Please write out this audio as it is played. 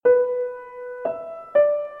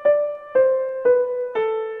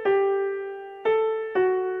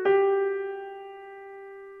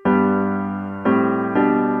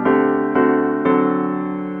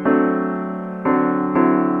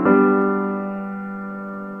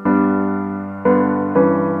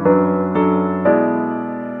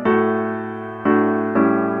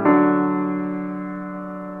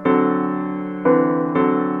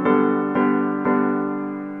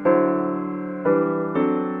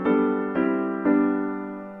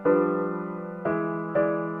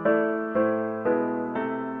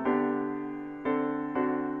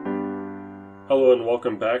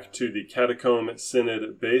welcome back to the Catacomb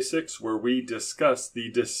Synod Basics, where we discuss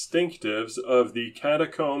the distinctives of the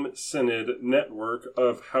Catacomb Synod network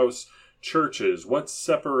of house churches. What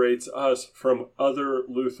separates us from other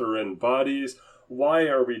Lutheran bodies? Why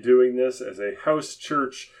are we doing this as a house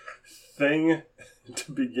church thing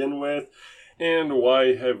to begin with? And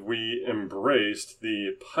why have we embraced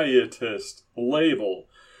the pietist label?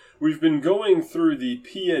 We've been going through the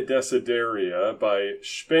Pia Desideria by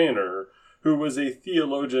Spener, who was a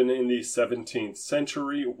theologian in the 17th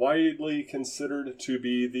century, widely considered to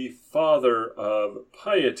be the father of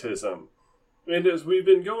pietism. And as we've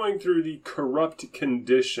been going through the corrupt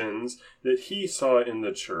conditions that he saw in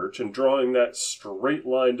the church, and drawing that straight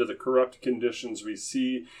line to the corrupt conditions we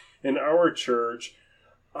see in our church,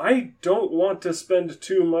 I don't want to spend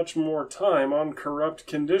too much more time on corrupt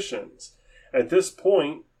conditions. At this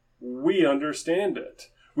point, we understand it.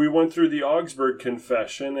 We went through the Augsburg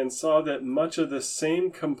Confession and saw that much of the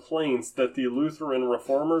same complaints that the Lutheran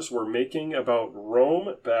reformers were making about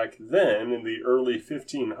Rome back then in the early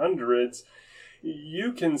 1500s,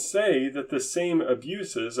 you can say that the same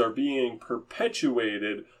abuses are being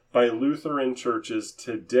perpetuated by Lutheran churches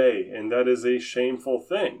today, and that is a shameful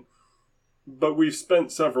thing. But we've spent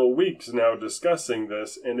several weeks now discussing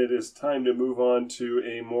this, and it is time to move on to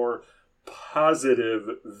a more positive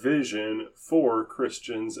vision for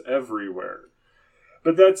Christians everywhere.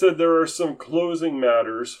 But that said, there are some closing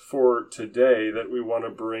matters for today that we want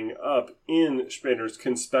to bring up in Spener's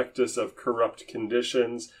Conspectus of Corrupt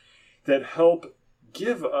Conditions that help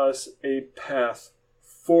give us a path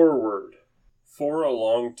forward. For a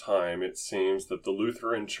long time, it seems that the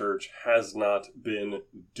Lutheran Church has not been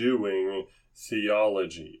doing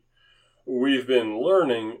theology. We've been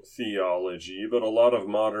learning theology, but a lot of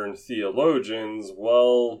modern theologians,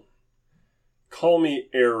 well, call me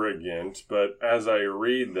arrogant, but as I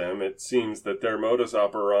read them, it seems that their modus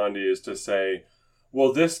operandi is to say,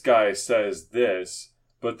 well, this guy says this,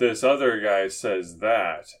 but this other guy says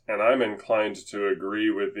that, and I'm inclined to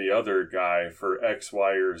agree with the other guy for X,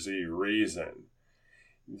 Y, or Z reason.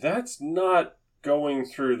 That's not going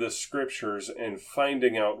through the scriptures and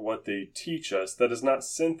finding out what they teach us. That is not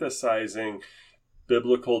synthesizing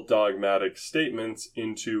biblical dogmatic statements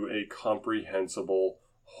into a comprehensible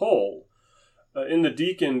whole. In the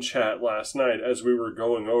deacon chat last night, as we were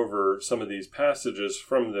going over some of these passages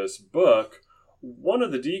from this book, one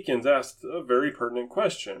of the deacons asked a very pertinent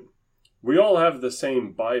question. We all have the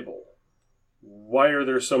same Bible. Why are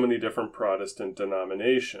there so many different Protestant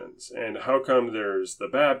denominations? And how come there's the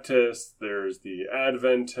Baptists, there's the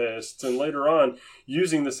Adventists, and later on,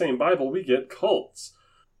 using the same Bible, we get cults?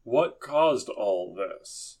 What caused all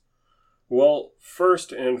this? Well,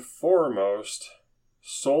 first and foremost,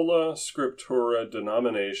 sola scriptura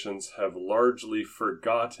denominations have largely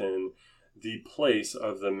forgotten the place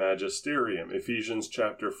of the magisterium. Ephesians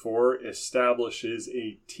chapter 4 establishes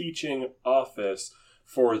a teaching office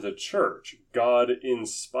for the church. God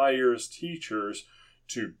inspires teachers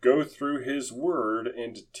to go through his word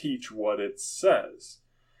and teach what it says.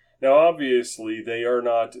 Now, obviously, they are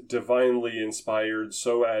not divinely inspired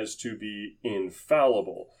so as to be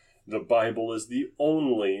infallible. The Bible is the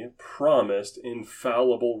only promised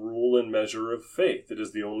infallible rule and measure of faith. It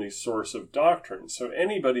is the only source of doctrine. So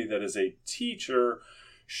anybody that is a teacher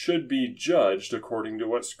should be judged according to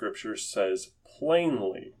what Scripture says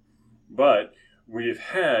plainly. But we've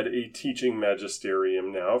had a teaching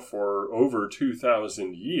magisterium now for over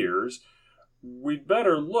 2,000 years. We'd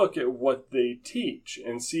better look at what they teach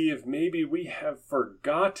and see if maybe we have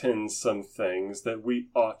forgotten some things that we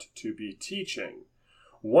ought to be teaching.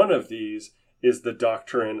 One of these is the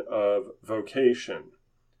doctrine of vocation.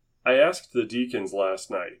 I asked the deacons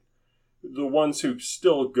last night, the ones who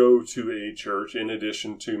still go to a church in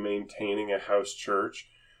addition to maintaining a house church,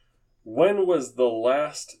 when was the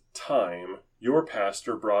last time your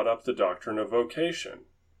pastor brought up the doctrine of vocation?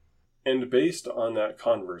 And based on that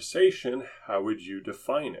conversation, how would you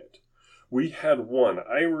define it? We had one,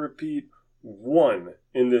 I repeat, one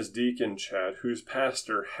in this deacon chat whose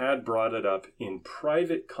pastor had brought it up in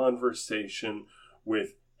private conversation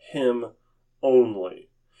with him only.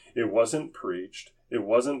 It wasn't preached, it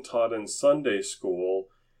wasn't taught in Sunday school,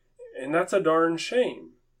 and that's a darn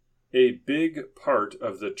shame. A big part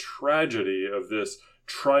of the tragedy of this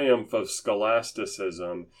triumph of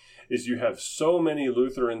scholasticism is you have so many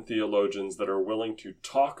Lutheran theologians that are willing to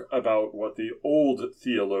talk about what the old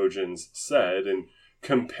theologians said and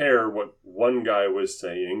compare what one guy was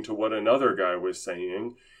saying to what another guy was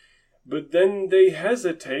saying, but then they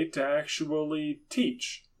hesitate to actually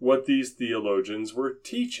teach what these theologians were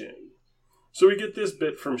teaching. So we get this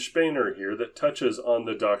bit from Spener here that touches on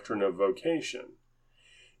the doctrine of vocation.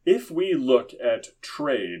 If we look at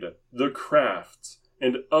trade, the crafts,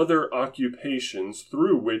 and other occupations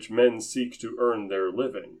through which men seek to earn their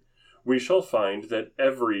living, we shall find that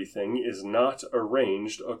everything is not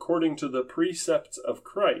arranged according to the precepts of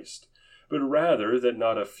Christ, but rather that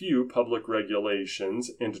not a few public regulations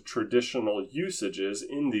and traditional usages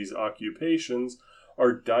in these occupations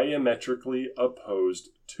are diametrically opposed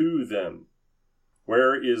to them.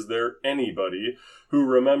 Where is there anybody who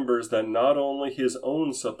remembers that not only his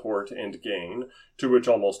own support and gain, to which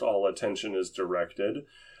almost all attention is directed,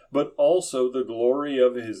 but also the glory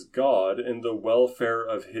of his God and the welfare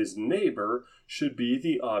of his neighbor should be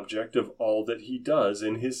the object of all that he does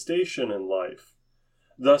in his station in life?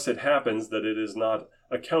 Thus it happens that it is not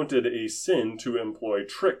accounted a sin to employ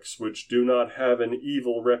tricks which do not have an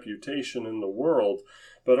evil reputation in the world,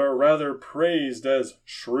 but are rather praised as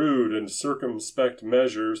shrewd and circumspect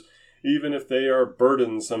measures, even if they are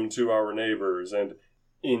burdensome to our neighbors, and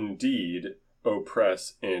indeed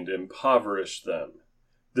oppress and impoverish them.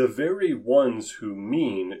 The very ones who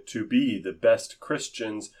mean to be the best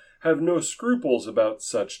Christians have no scruples about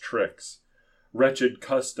such tricks. Wretched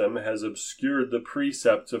custom has obscured the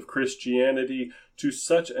precepts of Christianity to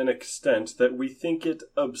such an extent that we think it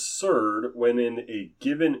absurd when in a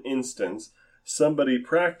given instance somebody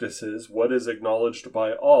practices what is acknowledged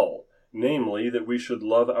by all, namely that we should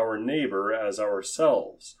love our neighbor as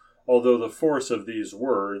ourselves, although the force of these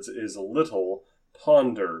words is little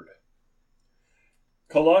pondered.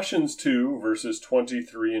 Colossians 2, verses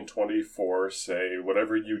 23 and 24 say,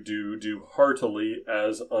 "Whatever you do, do heartily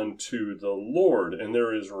as unto the Lord," and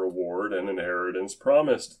there is reward and inheritance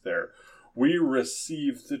promised there. We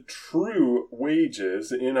receive the true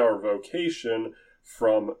wages in our vocation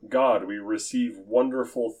from God. We receive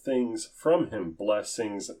wonderful things from Him,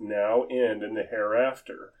 blessings now and in the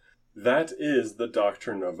hereafter. That is the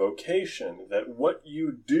doctrine of vocation, that what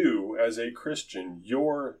you do as a Christian,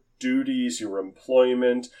 your duties, your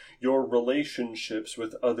employment, your relationships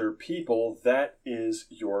with other people, that is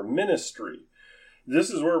your ministry.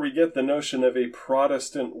 This is where we get the notion of a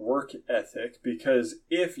Protestant work ethic, because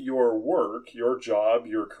if your work, your job,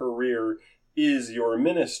 your career is your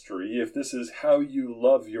ministry, if this is how you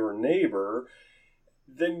love your neighbor,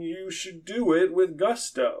 then you should do it with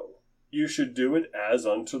gusto. You should do it as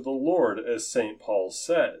unto the Lord, as St. Paul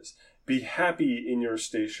says. Be happy in your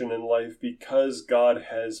station in life because God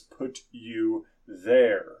has put you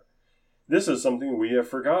there. This is something we have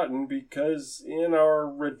forgotten because in our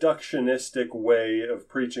reductionistic way of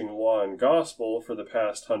preaching law and gospel for the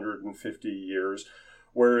past 150 years,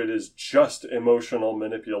 where it is just emotional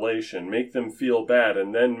manipulation, make them feel bad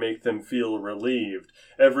and then make them feel relieved,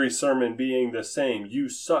 every sermon being the same, you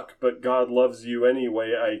suck but God loves you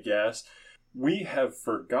anyway, I guess, we have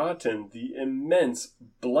forgotten the immense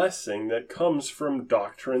blessing that comes from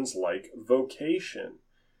doctrines like vocation.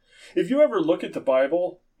 If you ever look at the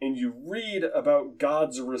Bible and you read about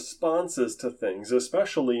God's responses to things,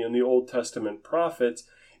 especially in the Old Testament prophets,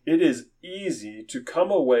 it is easy to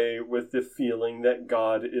come away with the feeling that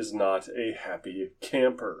God is not a happy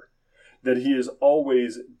camper, that He is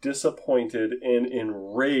always disappointed and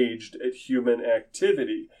enraged at human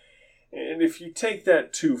activity. And if you take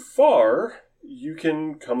that too far, you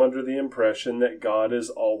can come under the impression that God is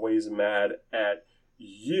always mad at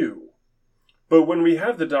you. But when we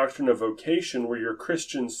have the doctrine of vocation, where your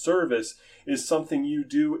Christian service is something you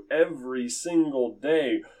do every single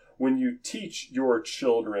day, when you teach your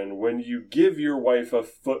children, when you give your wife a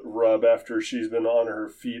foot rub after she's been on her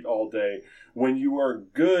feet all day, when you are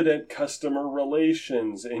good at customer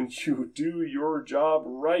relations and you do your job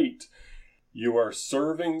right, you are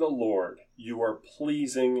serving the Lord. You are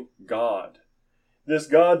pleasing God. This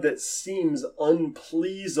God that seems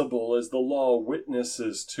unpleasable as the law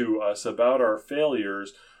witnesses to us about our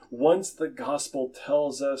failures, once the gospel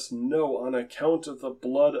tells us, no, on account of the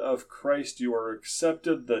blood of Christ you are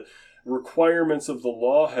accepted, the requirements of the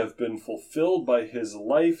law have been fulfilled by His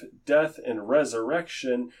life, death, and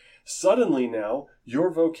resurrection, suddenly now,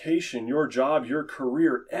 your vocation, your job, your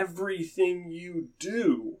career, everything you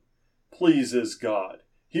do pleases God.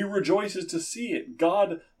 He rejoices to see it.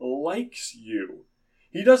 God likes you.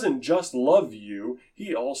 He doesn't just love you,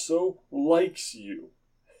 He also likes you.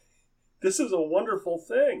 This is a wonderful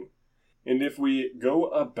thing. And if we go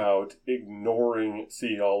about ignoring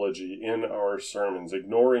theology in our sermons,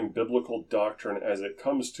 ignoring biblical doctrine as it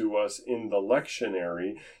comes to us in the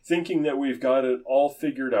lectionary, thinking that we've got it all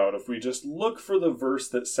figured out, if we just look for the verse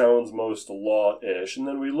that sounds most law-ish, and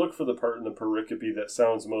then we look for the part in the pericope that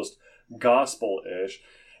sounds most gospel-ish,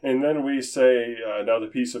 and then we say, now the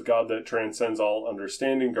peace of God that transcends all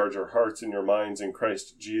understanding guards your hearts and your minds in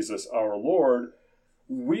Christ Jesus our Lord,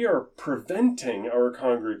 we are preventing our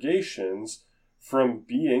congregations from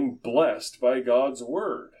being blessed by God's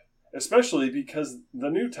word, especially because the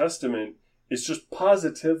New Testament is just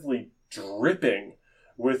positively dripping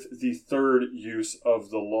with the third use of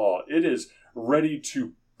the law. It is ready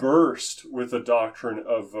to burst with the doctrine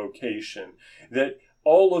of vocation, that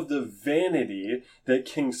all of the vanity that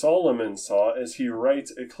King Solomon saw as he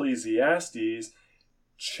writes Ecclesiastes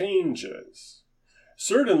changes.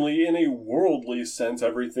 Certainly, in a worldly sense,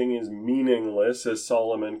 everything is meaningless, as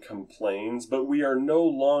Solomon complains, but we are no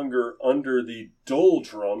longer under the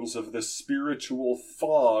doldrums of the spiritual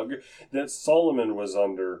fog that Solomon was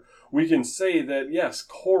under. We can say that, yes,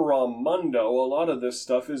 coram mundo, a lot of this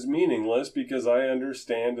stuff is meaningless because I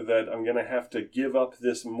understand that I'm going to have to give up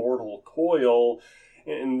this mortal coil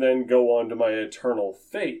and then go on to my eternal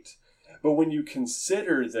fate. But when you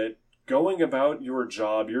consider that going about your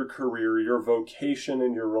job, your career, your vocation,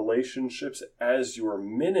 and your relationships as your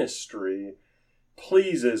ministry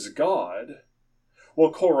pleases God,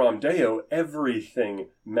 well, coram Deo, everything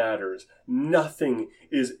matters. Nothing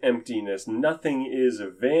is emptiness. Nothing is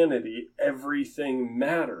vanity. Everything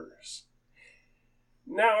matters.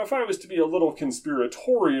 Now, if I was to be a little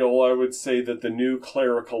conspiratorial, I would say that the new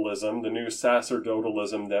clericalism, the new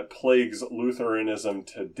sacerdotalism that plagues Lutheranism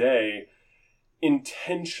today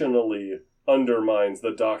intentionally undermines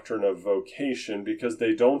the doctrine of vocation because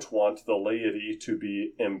they don't want the laity to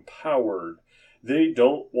be empowered. They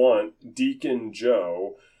don't want Deacon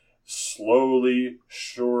Joe slowly,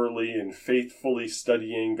 surely, and faithfully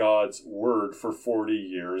studying God's Word for 40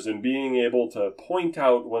 years and being able to point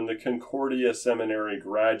out when the Concordia Seminary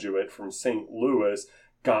graduate from St. Louis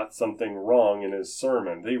got something wrong in his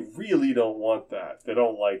sermon. They really don't want that. They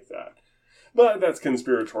don't like that. But that's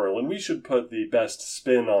conspiratorial, and we should put the best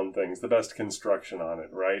spin on things, the best construction on it,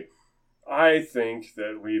 right? I think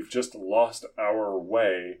that we've just lost our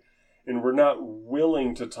way, and we're not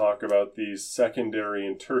willing to talk about these secondary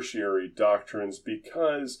and tertiary doctrines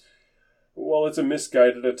because, well, it's a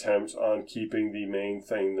misguided attempt on keeping the main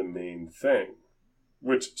thing,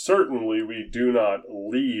 which certainly we do not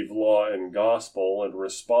leave law and gospel and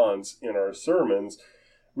response in our sermons.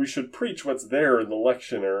 We should preach what's there in the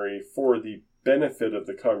lectionary for the benefit of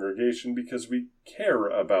the congregation because we care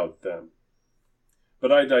about them.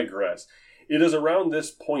 But I digress. It is around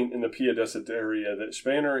this point in the Pia Desideria that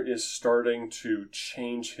Spener is starting to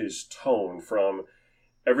change his tone from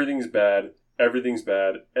everything's bad,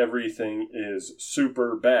 everything is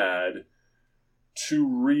super bad, to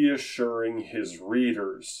reassuring his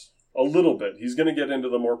readers a little bit. He's going to get into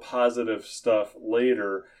the more positive stuff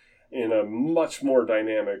later in a much more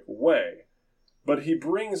dynamic way. But he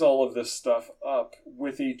brings all of this stuff up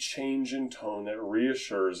with a change in tone that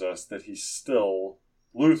reassures us that he's still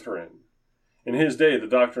Lutheran. In his day, the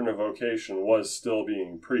doctrine of vocation was still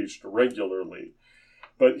being preached regularly.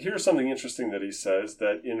 But here's something interesting that he says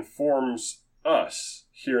that informs us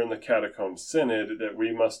here in the Catacomb Synod that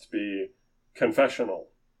we must be confessional.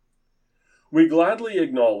 We gladly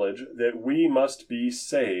acknowledge that we must be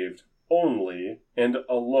saved only and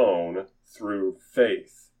alone through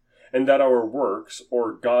faith, and that our works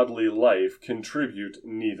or godly life contribute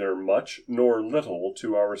neither much nor little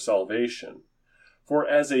to our salvation. For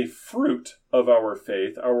as a fruit of our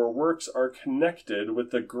faith, our works are connected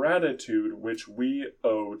with the gratitude which we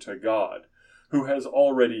owe to God, who has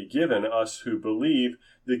already given us who believe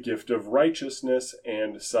the gift of righteousness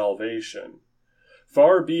and salvation.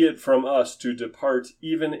 Far be it from us to depart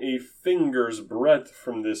even a finger's breadth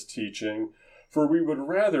from this teaching, for we would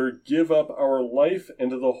rather give up our life and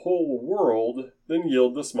the whole world than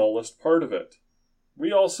yield the smallest part of it.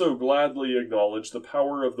 We also gladly acknowledge the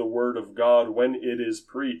power of the Word of God when it is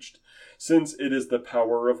preached, since it is the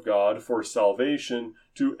power of God for salvation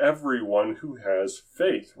to everyone who has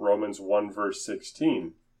faith. Romans 1 verse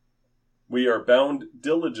 16. We are bound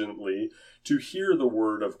diligently to hear the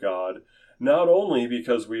Word of God, not only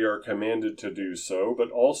because we are commanded to do so, but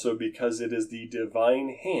also because it is the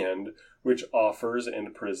divine hand which offers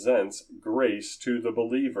and presents grace to the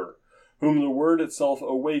believer, whom the Word itself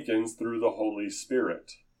awakens through the Holy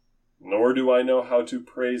Spirit. Nor do I know how to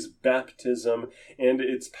praise baptism and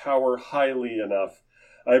its power highly enough.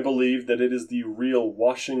 I believe that it is the real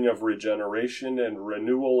washing of regeneration and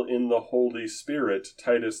renewal in the Holy Spirit,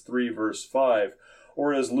 Titus 3 verse 5,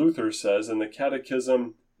 or as Luther says in the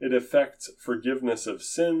Catechism, it effects forgiveness of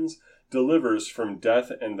sins, delivers from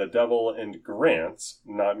death and the devil, and grants,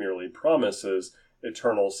 not merely promises,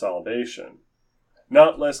 eternal salvation.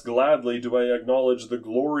 Not less gladly do I acknowledge the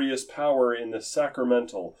glorious power in the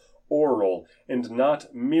sacramental, oral, and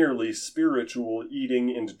not merely spiritual eating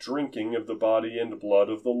and drinking of the body and blood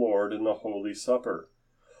of the Lord in the Holy Supper.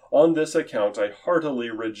 On this account I heartily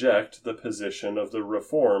reject the position of the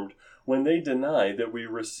Reformed when they deny that we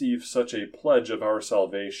receive such a pledge of our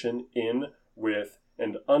salvation in, with,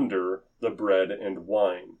 and under the bread and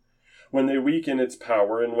wine, when they weaken its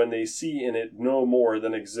power, and when they see in it no more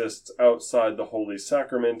than exists outside the Holy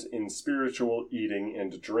Sacrament in spiritual eating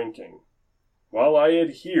and drinking. While I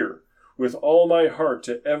adhere with all my heart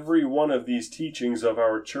to every one of these teachings of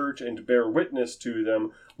our Church and bear witness to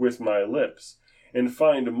them with my lips, and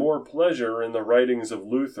find more pleasure in the writings of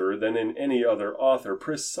Luther than in any other author,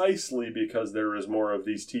 precisely because there is more of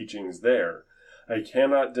these teachings there, I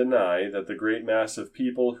cannot deny that the great mass of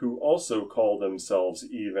people who also call themselves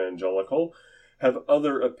evangelical have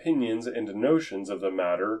other opinions and notions of the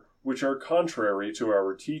matter which are contrary to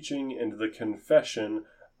our teaching and the confession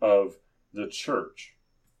of the Church.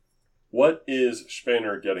 What is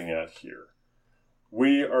Spener getting at here?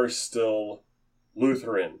 We are still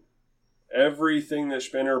Lutheran. Everything that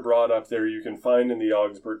Spener brought up there you can find in the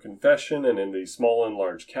Augsburg Confession and in the Small and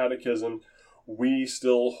Large Catechism. We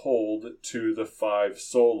still hold to the 5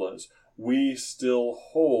 solas. We still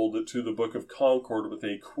hold to the Book of Concord with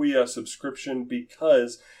a quia subscription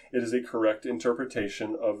because it is a correct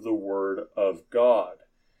interpretation of the Word of God.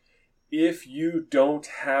 If you don't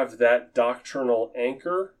have that doctrinal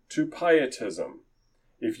anchor to pietism,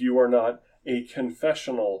 if you are not a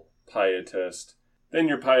confessional pietist, then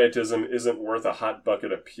your pietism isn't worth a hot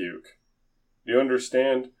bucket of puke. Do you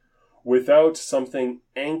understand? Without something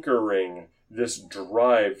anchoring this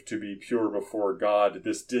drive to be pure before God,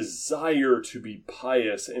 this desire to be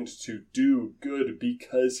pious and to do good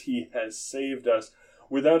because He has saved us,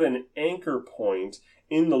 without an anchor point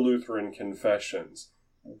in the Lutheran confessions,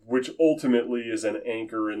 which ultimately is an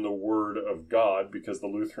anchor in the Word of God, because the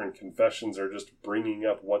Lutheran confessions are just bringing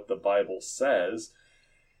up what the Bible says,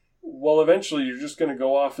 well, eventually you're just going to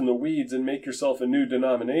go off in the weeds and make yourself a new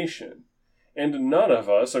denomination. And none of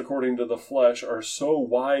us, according to the flesh, are so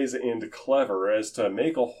wise and clever as to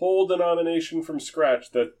make a whole denomination from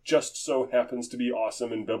scratch that just so happens to be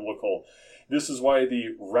awesome and biblical. This is why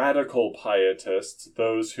the radical pietists,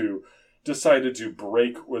 those who decided to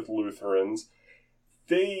break with Lutherans,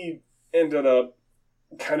 they ended up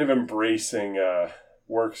kind of embracing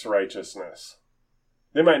works righteousness.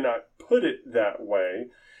 They might not put it that way,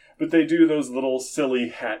 but they do those little silly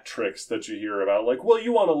hat tricks that you hear about, like, well,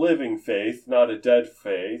 you want a living faith, not a dead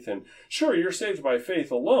faith, and sure, you're saved by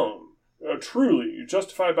faith alone. Truly, you're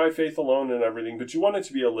justified by faith alone and everything, but you want it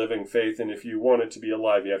to be a living faith, and if you want it to be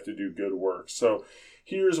alive, you have to do good works. So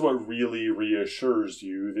here's what really reassures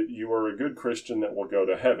you that you are a good Christian that will go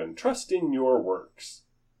to heaven. Trust in your works.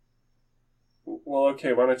 Well,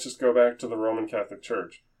 okay, why not just go back to the Roman Catholic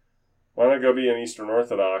Church? Why not go be an Eastern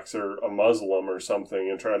Orthodox or a Muslim or something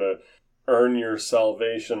and try to earn your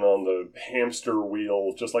salvation on the hamster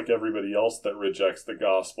wheel just like everybody else that rejects the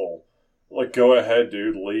gospel? Like, go ahead,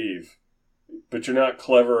 dude, leave. But you're not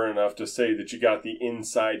clever enough to say that you got the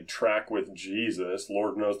inside track with Jesus.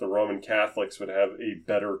 Lord knows the Roman Catholics would have a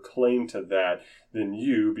better claim to that than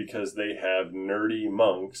you, because they have nerdy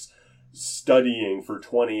monks studying for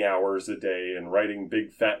 20 hours a day and writing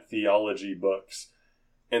big fat theology books.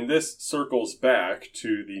 And this circles back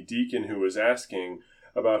to the deacon who was asking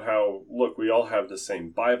about how, look, we all have the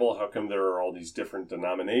same Bible. How come there are all these different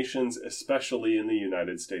denominations, especially in the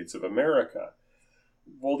United States of America?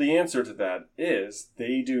 Well, the answer to that is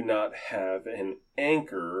they do not have an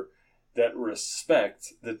anchor that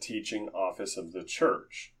respects the teaching office of the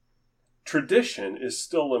church. Tradition is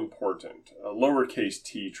still important, a lowercase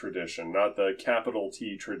t tradition, not the capital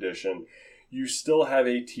T tradition. You still have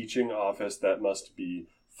a teaching office that must be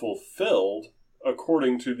fulfilled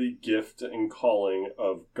according to the gift and calling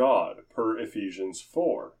of God, per Ephesians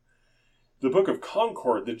 4. The Book of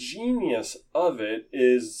Concord, the genius of it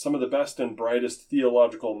is some of the best and brightest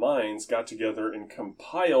theological minds got together and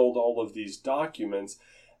compiled all of these documents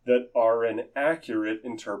that are an accurate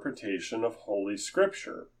interpretation of Holy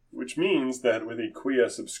Scripture, which means that with a quia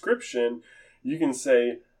subscription, you can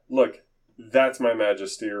say, look, that's my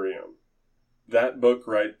magisterium. That book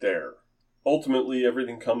right there. Ultimately,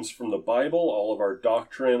 everything comes from the Bible. All of our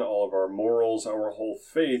doctrine, all of our morals, our whole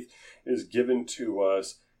faith is given to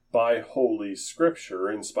us by Holy Scripture,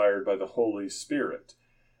 inspired by the Holy Spirit.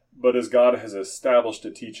 But as God has established a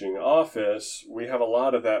teaching office, we have a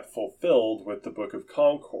lot of that fulfilled with the Book of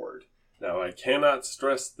Concord. Now, I cannot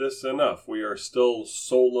stress this enough. We are still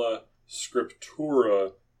sola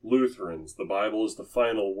scriptura Lutherans. The Bible is the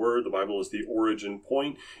final word. The Bible is the origin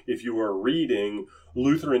point. If you are reading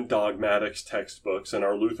Lutheran dogmatics textbooks and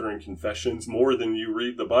our Lutheran confessions more than you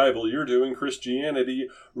read the Bible, you're doing Christianity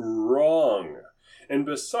wrong. And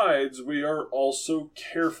besides, we are also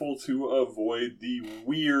careful to avoid the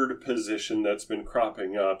weird position that's been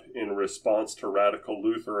cropping up in response to radical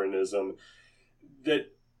Lutheranism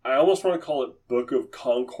that I almost want to call it Book of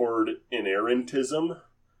Concord inerrantism,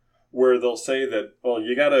 where they'll say that, well,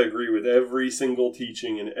 you got to agree with every single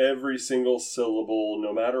teaching and every single syllable,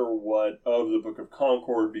 no matter what, of the Book of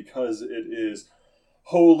Concord because it is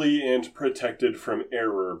holy and protected from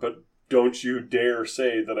error. But don't you dare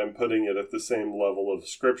say that I'm putting it at the same level of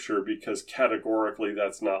Scripture, because categorically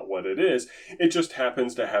that's not what it is. It just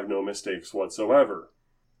happens to have no mistakes whatsoever.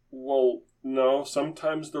 Well, no,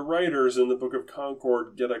 sometimes the writers in the Book of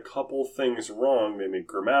Concord get a couple things wrong. They make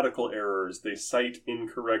grammatical errors, they cite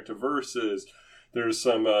incorrect verses. There's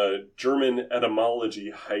some German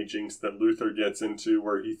etymology hijinks that Luther gets into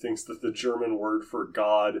where he thinks that the German word for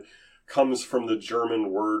God comes from the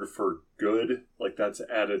German word for good, like that's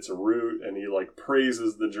at its root, and he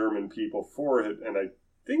praises the German people for it, and I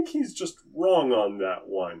think he's just wrong on that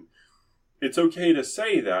one. It's okay to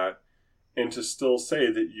say that, and to still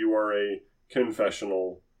say that you are a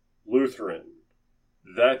confessional Lutheran.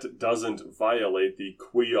 That doesn't violate the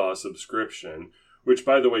quia subscription, which,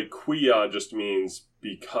 by the way, quia just means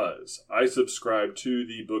because. I subscribe to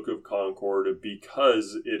the Book of Concord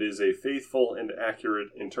because it is a faithful and accurate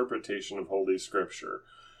interpretation of Holy Scripture.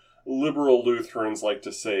 Liberal Lutherans like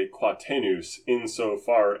to say quatenus,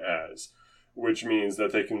 insofar as, which means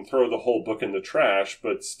that they can throw the whole book in the trash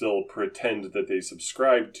but still pretend that they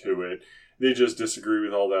subscribe to it. They just disagree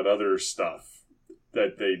with all that other stuff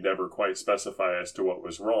that they never quite specify as to what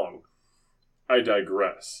was wrong. I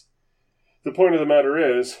digress. The point of the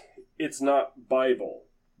matter is, it's not Bible,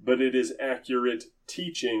 but it is accurate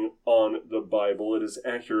teaching on the Bible. It is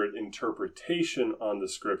accurate interpretation on the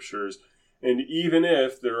Scriptures. And even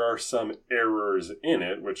if there are some errors in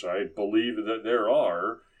it, which I believe that there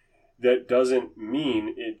are, that doesn't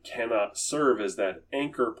mean it cannot serve as that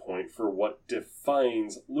anchor point for what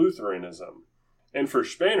defines Lutheranism. And for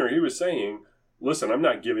Spener, he was saying, listen, I'm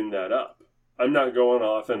not giving that up. I'm not going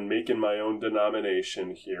off and making my own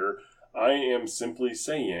denomination here. I am simply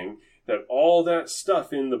saying that all that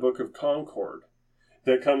stuff in the Book of Concord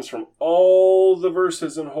that comes from all the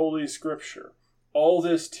verses in Holy Scripture, all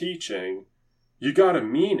this teaching, you got to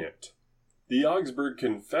mean it. The Augsburg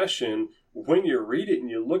Confession, when you read it and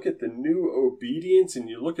you look at the new obedience and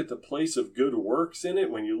you look at the place of good works in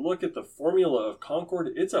it, when you look at the formula of Concord,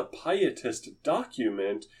 it's a pietist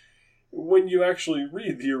document when you actually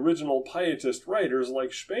read the original pietist writers like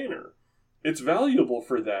Spener. It's valuable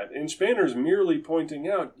for that, and Spener's merely pointing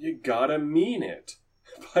out, you gotta mean it.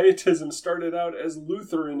 Pietism started out as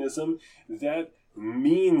Lutheranism that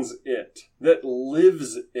means it, that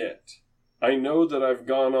lives it. I know that I've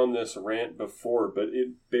gone on this rant before, but it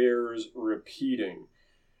bears repeating.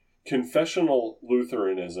 Confessional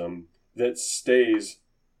Lutheranism that stays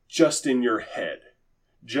just in your head,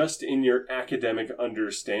 just in your academic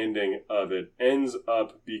understanding of it, ends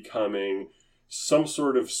up becoming some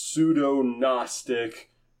sort of pseudo-Gnostic,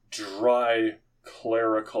 dry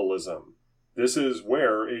clericalism. This is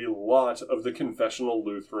where a lot of the confessional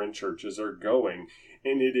Lutheran churches are going,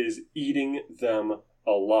 and it is eating them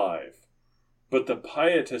alive. But the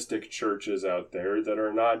pietistic churches out there that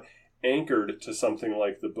are not anchored to something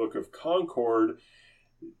like the Book of Concord,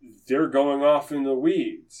 they're going off in the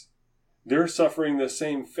weeds. They're suffering the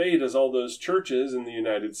same fate as all those churches in the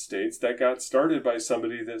United States that got started by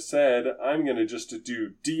somebody that said, I'm going to just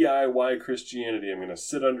do DIY Christianity. I'm going to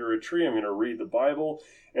sit under a tree, I'm going to read the Bible,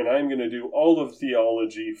 and I'm going to do all of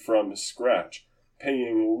theology from scratch,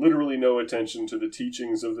 paying literally no attention to the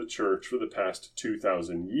teachings of the church for the past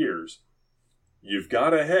 2,000 years. You've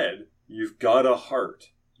got a head, you've got a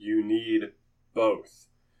heart. You need both.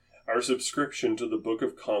 Our subscription to the Book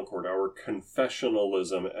of Concord, our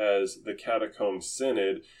confessionalism as the Catacomb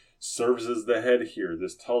Synod, serves as the head here.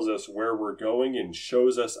 This tells us where we're going and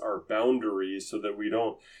shows us our boundaries so that we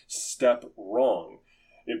don't step wrong.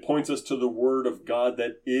 It points us to the Word of God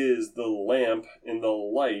that is the lamp and the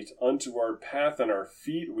light unto our path and our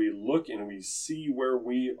feet. We look and we see where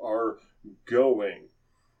we are going.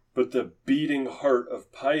 But the beating heart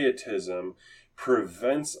of pietism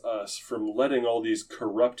prevents us from letting all these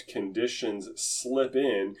corrupt conditions slip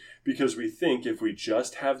in because we think if we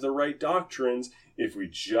just have the right doctrines, if we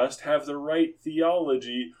just have the right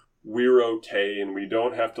theology, we're okay, and we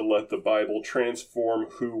don't have to let the Bible transform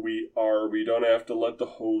who we are. We don't have to let the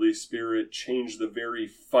Holy Spirit change the very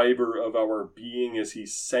fiber of our being as He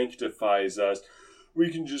sanctifies us. We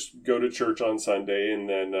can just go to church on Sunday and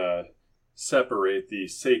then separate the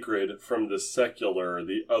sacred from the secular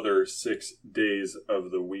the other 6 days of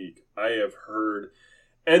the week. I have heard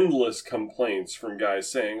endless complaints from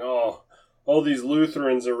guys saying, oh, all these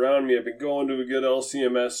Lutherans around me have been going to a good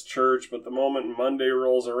LCMS church, but the moment Monday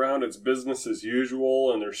rolls around, it's business as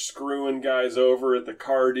usual, and they're screwing guys over at the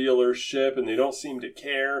car dealership, and they don't seem to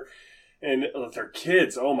care. And their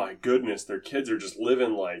kids, oh my goodness, their kids are just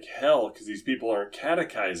living like hell because these people aren't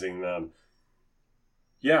catechizing them.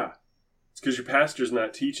 Yeah, it's because your pastor's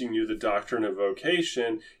not teaching you the doctrine of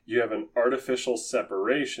vocation. You have an artificial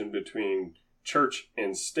separation between church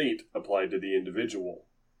and state applied to the individual.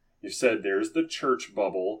 You said, there's the church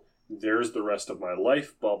bubble, there's the rest of my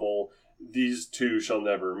life bubble. These two shall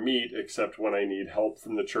never meet except when I need help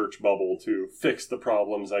from the church bubble to fix the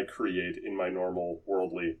problems I create in my normal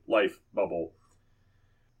worldly life bubble.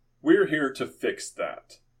 We're here to fix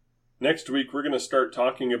that. Next week, we're going to start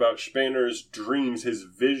talking about Spener's dreams, his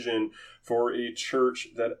vision for a church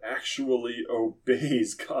that actually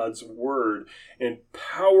obeys God's word. And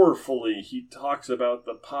powerfully, he talks about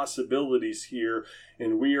the possibilities here,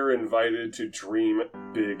 and we are invited to dream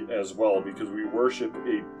big as well, because we worship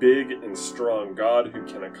a big and strong God who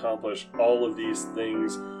can accomplish all of these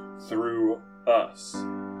things through us.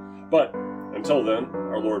 But until then,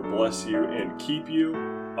 our Lord bless you and keep you.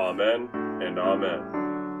 Amen and amen.